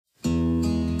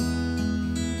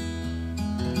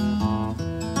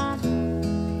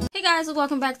Hey guys,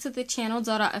 welcome back to the channel,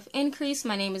 Daughter of Increase.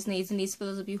 My name is Denise. For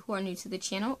those of you who are new to the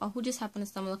channel or who just happen to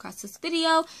stumble across this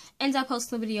video, and I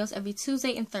post new videos every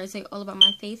Tuesday and Thursday all about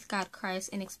my faith, God, Christ,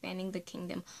 and expanding the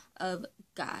kingdom of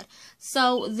God.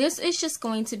 So this is just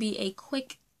going to be a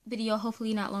quick video,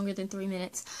 hopefully not longer than 3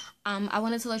 minutes. I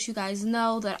wanted to let you guys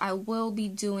know that I will be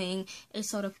doing a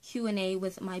sort of Q&A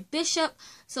with my bishop.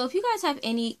 So if you guys have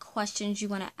any questions you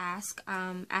want to ask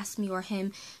me or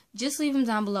him, just leave them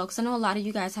down below, because I know a lot of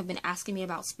you guys have been asking me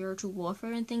about spiritual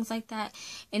warfare and things like that,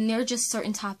 and there are just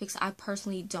certain topics I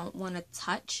personally don't want to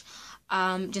touch,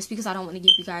 just because I don't want to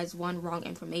give you guys, one, wrong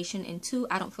information, and two,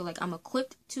 I don't feel like I'm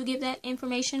equipped to give that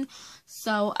information.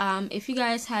 So if you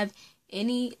guys have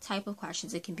any type of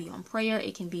questions, it can be on prayer,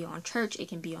 it can be on church, it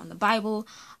can be on the Bible,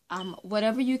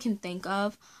 whatever you can think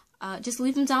of, just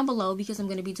leave them down below, because I'm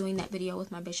going to be doing that video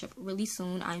with my bishop really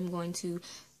soon. I'm going to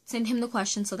send him the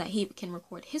questions so that he can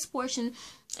record his portion,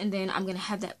 and then I'm going to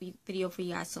have that video for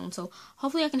you guys soon. So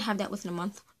hopefully I can have that within a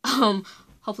month,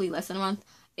 hopefully less than a month,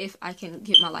 if I can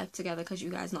get my life together, because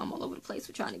you guys know I'm all over the place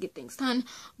with trying to get things done.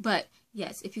 But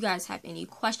yes, if you guys have any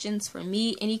questions for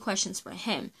me, any questions for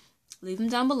him, leave them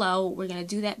down below. We're going to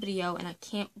do that video, and I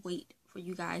can't wait for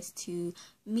you guys to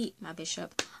meet my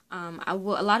bishop. A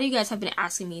lot of you guys have been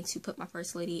asking me to put my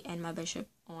first lady and my bishop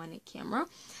on camera,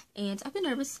 and I've been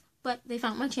nervous, but they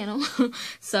found my channel,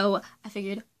 so I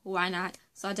figured, why not?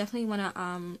 So I definitely want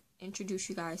to introduce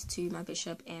you guys to my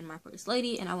bishop and my first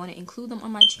lady, and I want to include them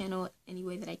on my channel any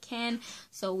way that I can.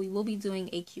 So we will be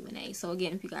doing a Q&A. So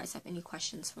again, if you guys have any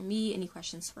questions for me, any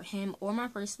questions for him or my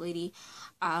first lady,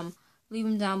 leave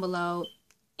them down below.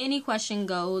 Any question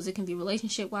goes. It can be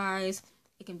relationship wise,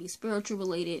 it can be spiritual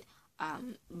related,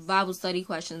 Bible study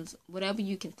questions, whatever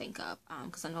you can think of,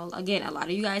 because I know, again, a lot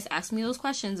of you guys ask me those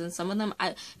questions, and some of them,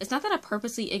 it's not that I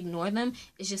purposely ignore them,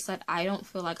 it's just that I don't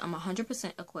feel like I'm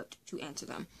 100% equipped to answer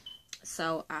them.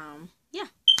 So yeah,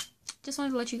 just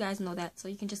wanted to let you guys know that, so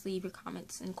you can just leave your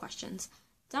comments and questions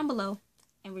down below,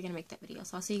 and we're gonna make that video.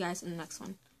 So I'll see you guys in the next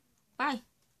one. Bye.